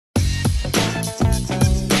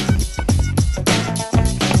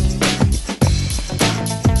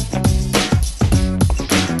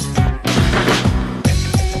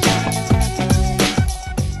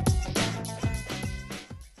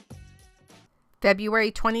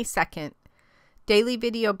February 22nd, Daily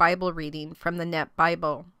Video Bible Reading from the Net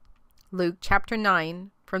Bible, Luke chapter 9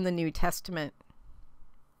 from the New Testament.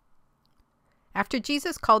 After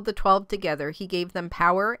Jesus called the 12 together, he gave them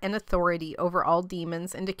power and authority over all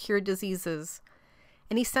demons and to cure diseases.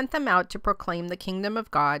 And he sent them out to proclaim the kingdom of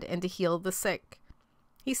God and to heal the sick.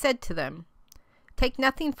 He said to them, "Take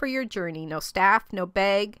nothing for your journey, no staff, no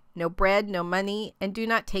bag, no bread, no money, and do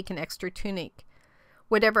not take an extra tunic.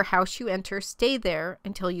 Whatever house you enter, stay there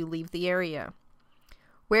until you leave the area.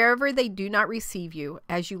 Wherever they do not receive you,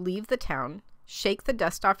 as you leave the town, shake the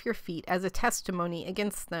dust off your feet as a testimony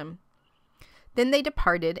against them." Then they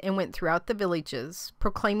departed and went throughout the villages,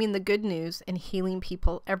 proclaiming the good news and healing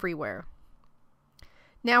people everywhere.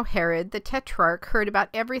 Now Herod the Tetrarch heard about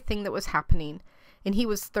everything that was happening, and he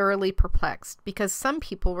was thoroughly perplexed, because some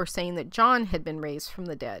people were saying that John had been raised from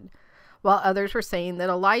the dead, while others were saying that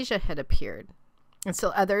Elijah had appeared, and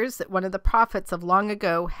still others that one of the prophets of long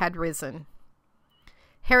ago had risen.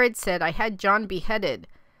 Herod said, "I had John beheaded,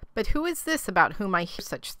 but who is this about whom I hear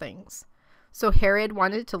such things?" So Herod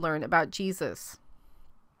wanted to learn about Jesus.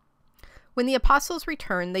 When the apostles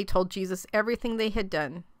returned, they told Jesus everything they had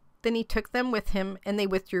done. Then he took them with him, and they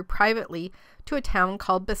withdrew privately to a town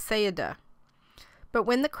called Bethsaida. But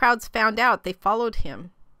when the crowds found out, they followed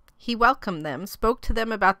him. He welcomed them, spoke to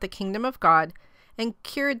them about the kingdom of God, and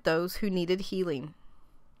cured those who needed healing.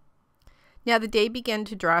 Now the day began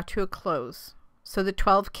to draw to a close. So the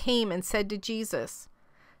 12 came and said to Jesus,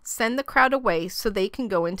 "Send the crowd away so they can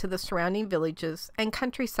go into the surrounding villages and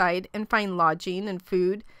countryside and find lodging and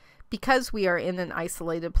food, because we are in an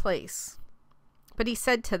isolated place." But he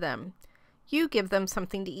said to them, "You give them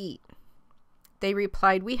something to eat." They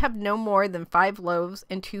replied, "We have no more than 5 loaves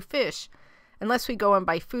and 2 fish, unless we go and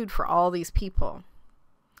buy food for all these people."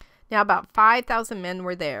 Now about 5,000 men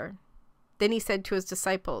were there. Then he said to his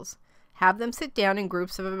disciples, "Have them sit down in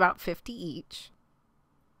groups of about 50 each."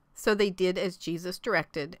 So they did as Jesus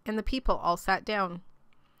directed, and the people all sat down.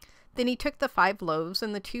 Then he took the 5 loaves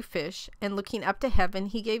and the 2 fish, and looking up to heaven,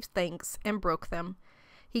 he gave thanks and broke them.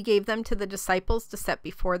 He gave them to the disciples to set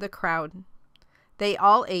before the crowd. They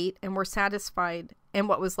all ate and were satisfied, and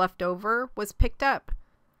what was left over was picked up,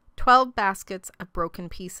 12 baskets of broken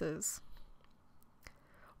pieces.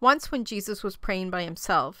 Once when Jesus was praying by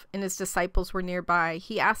himself, and his disciples were nearby,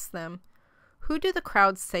 he asked them, "Who do the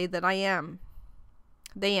crowds say that I am?"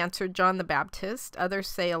 They answered, "John the Baptist, others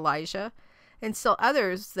say Elijah, and still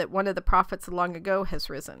others that one of the prophets long ago has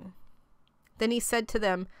risen." Then he said to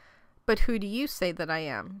them, "But who do you say that I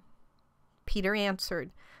am?" Peter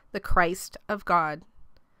answered, "The Christ of God."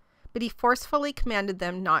 But he forcefully commanded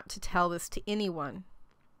them not to tell this to anyone,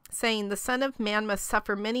 saying, "The Son of Man must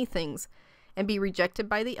suffer many things and be rejected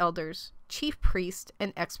by the elders, chief priests,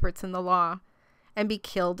 and experts in the law, and be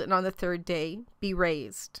killed, and on the 3rd day be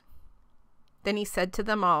raised." Then he said to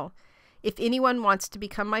them all, "If anyone wants to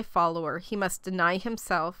become my follower, he must deny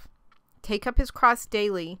himself, take up his cross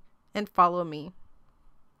daily, and follow me.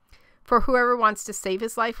 For whoever wants to save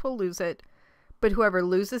his life will lose it, but whoever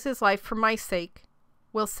loses his life for my sake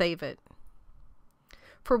will save it.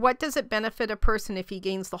 For what does it benefit a person if he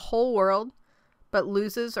gains the whole world, but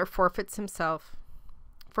loses or forfeits himself?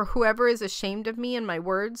 For whoever is ashamed of me and my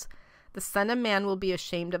words, the Son of Man will be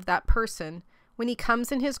ashamed of that person when he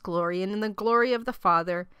comes in his glory and in the glory of the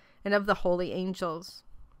Father and of the holy angels.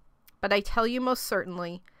 But I tell you most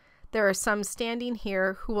certainly, there are some standing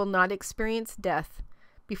here who will not experience death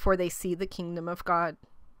before they see the kingdom of God."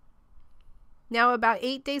 Now about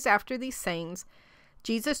 8 days after these sayings,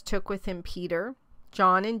 Jesus took with him Peter,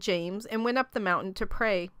 John, and James, and went up the mountain to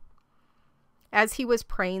pray. As he was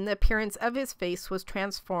praying, the appearance of his face was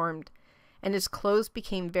transformed, and his clothes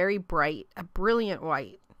became very bright, a brilliant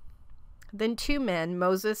white. Then 2 men,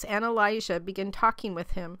 Moses and Elijah, began talking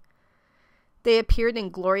with him. They appeared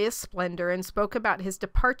in glorious splendor and spoke about his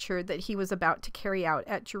departure that he was about to carry out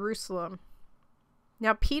at Jerusalem.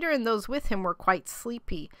 Now Peter and those with him were quite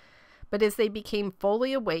sleepy, but as they became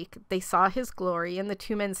fully awake, they saw his glory and the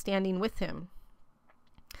 2 men standing with him.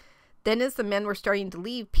 Then as the men were starting to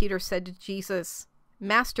leave, Peter said to Jesus,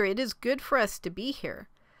 "Master, it is good for us to be here.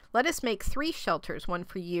 Let us make 3 shelters, one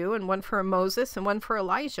for you, and one for Moses, and one for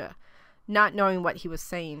Elijah," not knowing what he was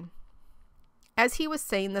saying. As he was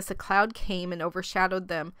saying this, a cloud came and overshadowed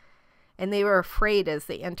them, and they were afraid as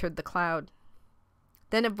they entered the cloud.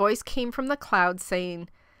 Then a voice came from the cloud saying,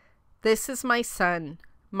 "This is my Son,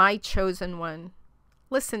 my chosen one.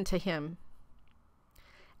 Listen to him."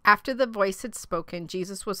 After the voice had spoken,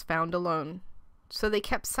 Jesus was found alone. So they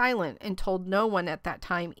kept silent and told no one at that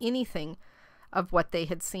time anything of what they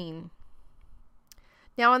had seen.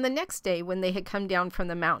 Now on the next day, when they had come down from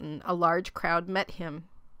the mountain, a large crowd met him.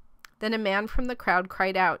 Then a man from the crowd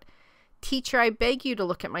cried out, "Teacher, I beg you to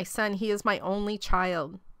look at my son. He is my only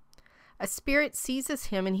child." A spirit seizes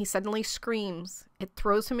him and he suddenly screams. It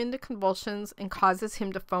throws him into convulsions and causes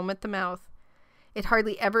him to foam at the mouth. It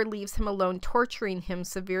hardly ever leaves him alone, torturing him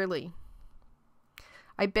severely.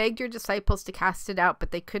 I begged your disciples to cast it out,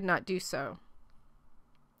 but they could not do so.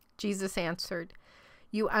 Jesus answered,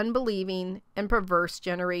 "You unbelieving and perverse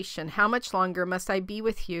generation, how much longer must I be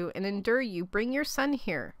with you and endure you? Bring your son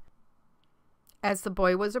here." As the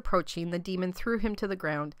boy was approaching, the demon threw him to the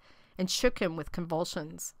ground and shook him with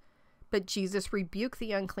convulsions. But Jesus rebuked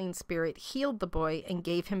the unclean spirit, healed the boy, and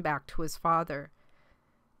gave him back to his father.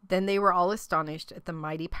 Then they were all astonished at the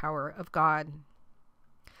mighty power of God.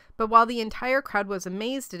 But while the entire crowd was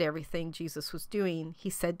amazed at everything Jesus was doing, he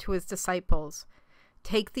said to his disciples,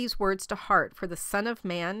 "Take these words to heart, for the Son of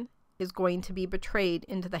Man is going to be betrayed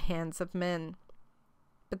into the hands of men."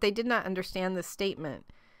 But they did not understand this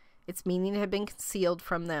statement. Its meaning had been concealed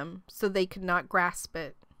from them, so they could not grasp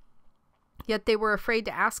it. Yet they were afraid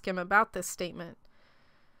to ask him about this statement.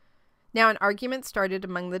 Now an argument started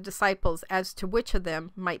among the disciples as to which of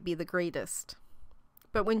them might be the greatest.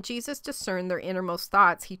 But when Jesus discerned their innermost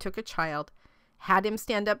thoughts, he took a child, had him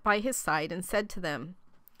stand up by his side, and said to them,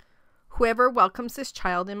 "Whoever welcomes this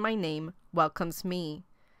child in my name welcomes me,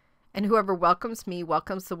 and whoever welcomes me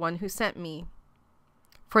welcomes the one who sent me.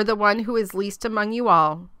 For the one who is least among you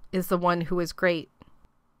all is the one who is great."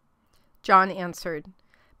 John answered,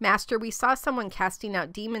 "Master, we saw someone casting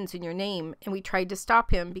out demons in your name, and we tried to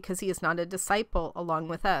stop him because he is not a disciple along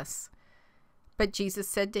with us." But Jesus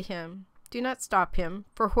said to him, "Do not stop him,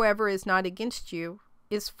 for whoever is not against you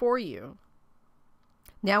is for you."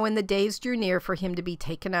 Now when the days drew near for him to be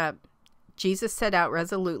taken up, Jesus set out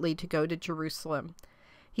resolutely to go to Jerusalem.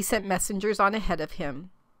 He sent messengers on ahead of him.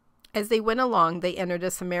 As they went along, they entered a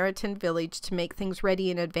Samaritan village to make things ready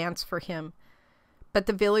in advance for him. But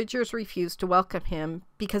the villagers refused to welcome him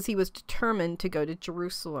because he was determined to go to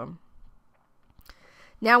Jerusalem.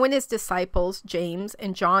 Now when his disciples, James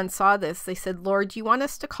and John, saw this, they said, "Lord, do you want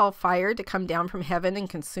us to call fire to come down from heaven and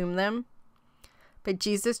consume them?" But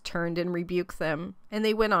Jesus turned and rebuked them, and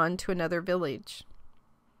they went on to another village.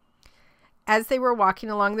 As they were walking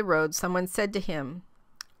along the road, someone said to him,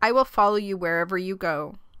 "I will follow you wherever you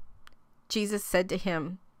go." Jesus said to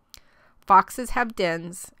him, "Foxes have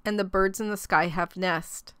dens, and the birds in the sky have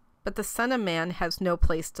nests, but the Son of Man has no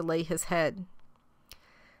place to lay his head."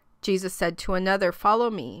 Jesus said to another, "Follow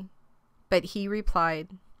me." But he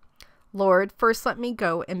replied, "Lord, first let me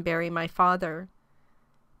go and bury my father."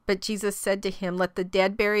 But Jesus said to him, "Let the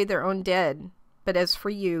dead bury their own dead, but as for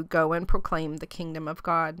you, go and proclaim the kingdom of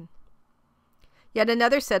God." Yet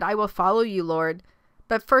another said, "I will follow you, Lord,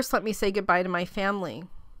 but first let me say goodbye to my family."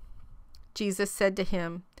 Jesus said to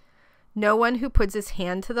him, "No one who puts his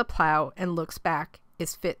hand to the plow and looks back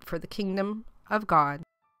is fit for the kingdom of God."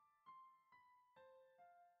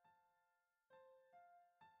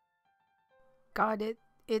 God,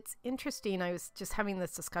 it's interesting. I was just having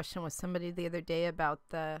this discussion with somebody the other day about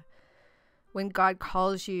when God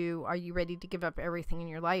calls you, are you ready to give up everything in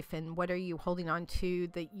your life? And what are you holding on to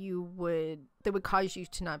that would cause you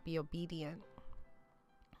to not be obedient?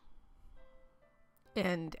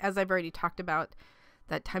 And as I've already talked about,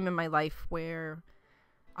 that time in my life where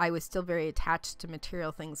I was still very attached to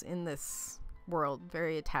material things in this world,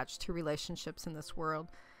 very attached to relationships in this world,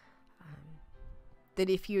 that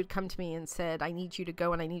if you had come to me and said, "I need you to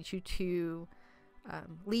go and I need you to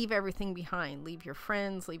leave everything behind, leave your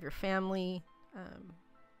friends, leave your family,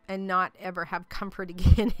 and not ever have comfort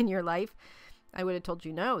again in your life," I would have told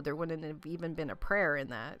you no. There wouldn't have even been a prayer in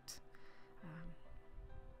that.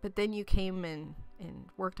 But then you came and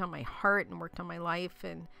worked on my heart and worked on my life,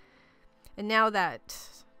 and now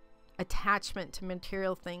that attachment to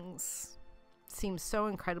material things seems so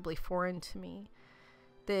incredibly foreign to me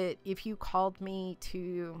that if you called me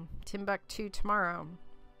to Timbuktu tomorrow,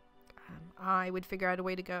 I would figure out a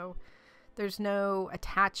way to go. There's no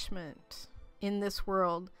attachment in this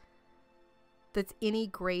world that's any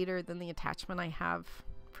greater than the attachment I have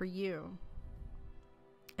for you.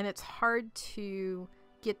 And it's hard to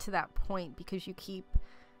get to that point because you keep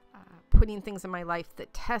putting things in my life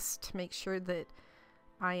that test to make sure that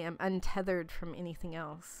I am untethered from anything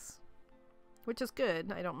else, which is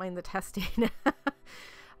good. I don't mind the testing.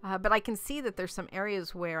 But I can see that there's some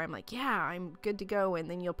areas where I'm like, yeah, I'm good to go. And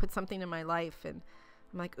then you'll put something in my life and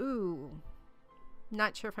I'm like, ooh,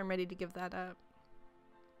 not sure if I'm ready to give that up.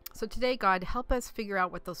 So today, God, help us figure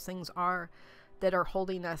out what those things are that are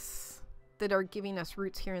holding us, that are giving us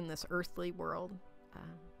roots here in this earthly world.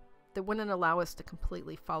 that wouldn't allow us to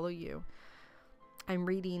completely follow you. I'm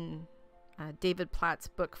reading David Platt's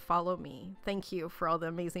book, Follow Me. Thank you for all the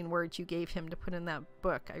amazing words you gave him to put in that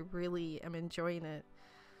book. I really am enjoying it.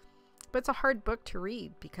 But it's a hard book to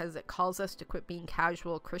read because it calls us to quit being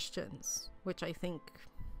casual Christians, which I think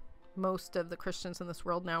most of the Christians in this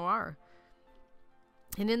world now are.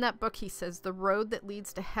 And in that book, he says, the road that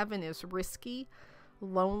leads to heaven is risky,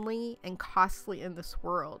 lonely, and costly in this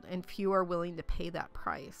world, and few are willing to pay that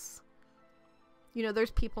price. You know,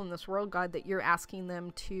 there's people in this world, God, that you're asking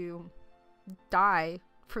them to die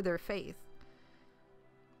for their faith.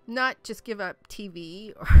 Not just give up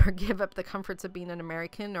TV or give up the comforts of being an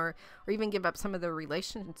American or even give up some of their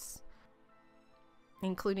relations,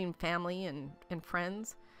 including family and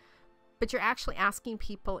friends. But you're actually asking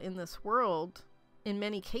people in this world, in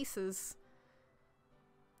many cases,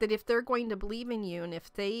 that if they're going to believe in you and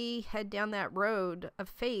if they head down that road of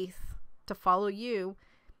faith to follow you,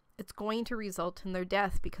 it's going to result in their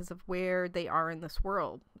death because of where they are in this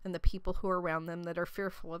world and the people who are around them that are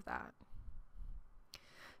fearful of that.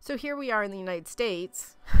 So here we are in the United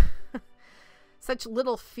States, such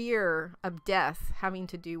little fear of death having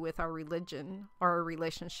to do with our religion or our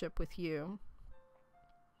relationship with you.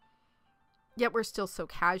 Yet we're still so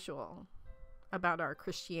casual about our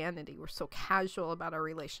Christianity. We're so casual about our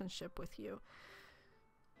relationship with you.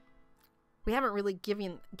 We haven't really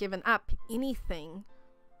given up anything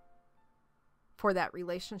for that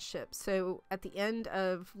relationship. So at the end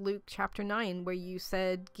of Luke chapter 9, where you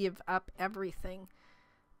said, give up everything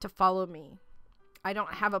to follow me. I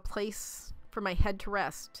don't have a place for my head to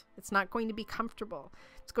rest. It's not going to be comfortable.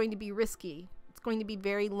 It's going to be risky. It's going to be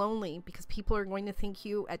very lonely because people are going to think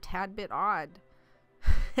you a tad bit odd.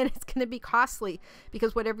 And it's going to be costly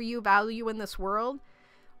because whatever you value in this world,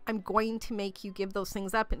 I'm going to make you give those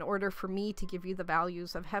things up in order for me to give you the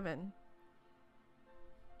values of heaven.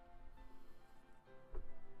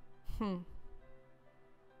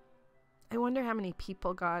 I wonder how many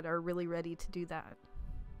people, God, are really ready to do that.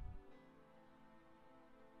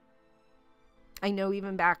 I know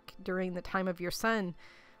even back during the time of your son,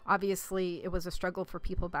 obviously it was a struggle for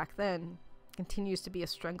people back then. Continues to be a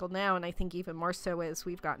struggle now, and I think even more so as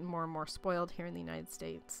we've gotten more and more spoiled here in the United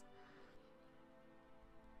States.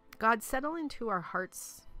 God, settle into our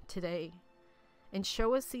hearts today and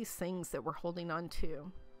show us these things that we're holding on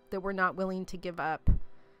to, that we're not willing to give up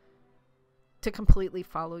to completely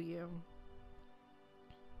follow you.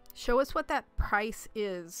 Show us what that price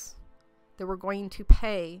is that we're going to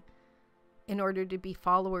pay in order to be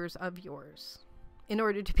followers of yours, in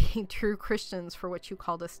order to be true Christians for what you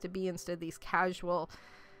called us to be instead of these casual,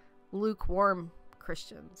 lukewarm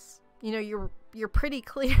Christians. You know, you're pretty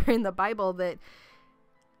clear in the Bible that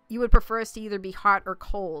you would prefer us to either be hot or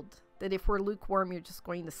cold, that if we're lukewarm, you're just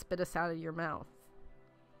going to spit us out of your mouth.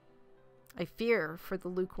 I fear for the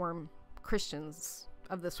lukewarm Christians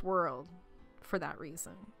of this world for that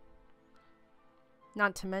reason.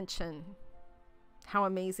 Not to mention how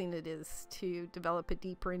amazing it is to develop a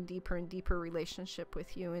deeper and deeper and deeper relationship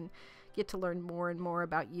with you and get to learn more and more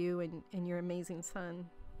about you and your amazing son.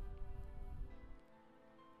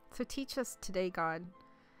 So teach us today, God,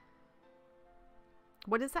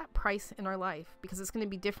 what is that price in our life? Because it's going to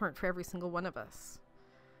be different for every single one of us.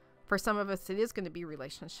 For some of us, it is going to be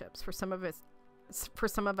relationships. For some of us,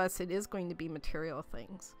 it is going to be material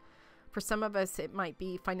things. For some of us, it might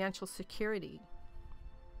be financial security.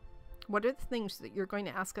 What are the things that you're going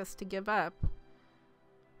to ask us to give up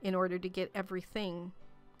in order to get everything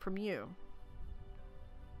from you?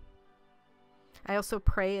 I also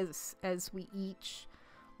pray as we each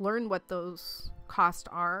learn what those costs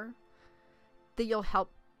are, that you'll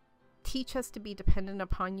help teach us to be dependent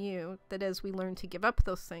upon you, that as we learn to give up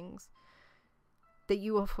those things, that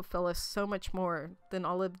you will fulfill us so much more than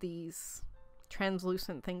all of these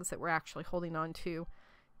translucent things that we're actually holding on to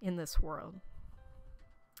in this world.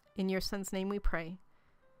 In your son's name we pray.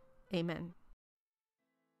 Amen.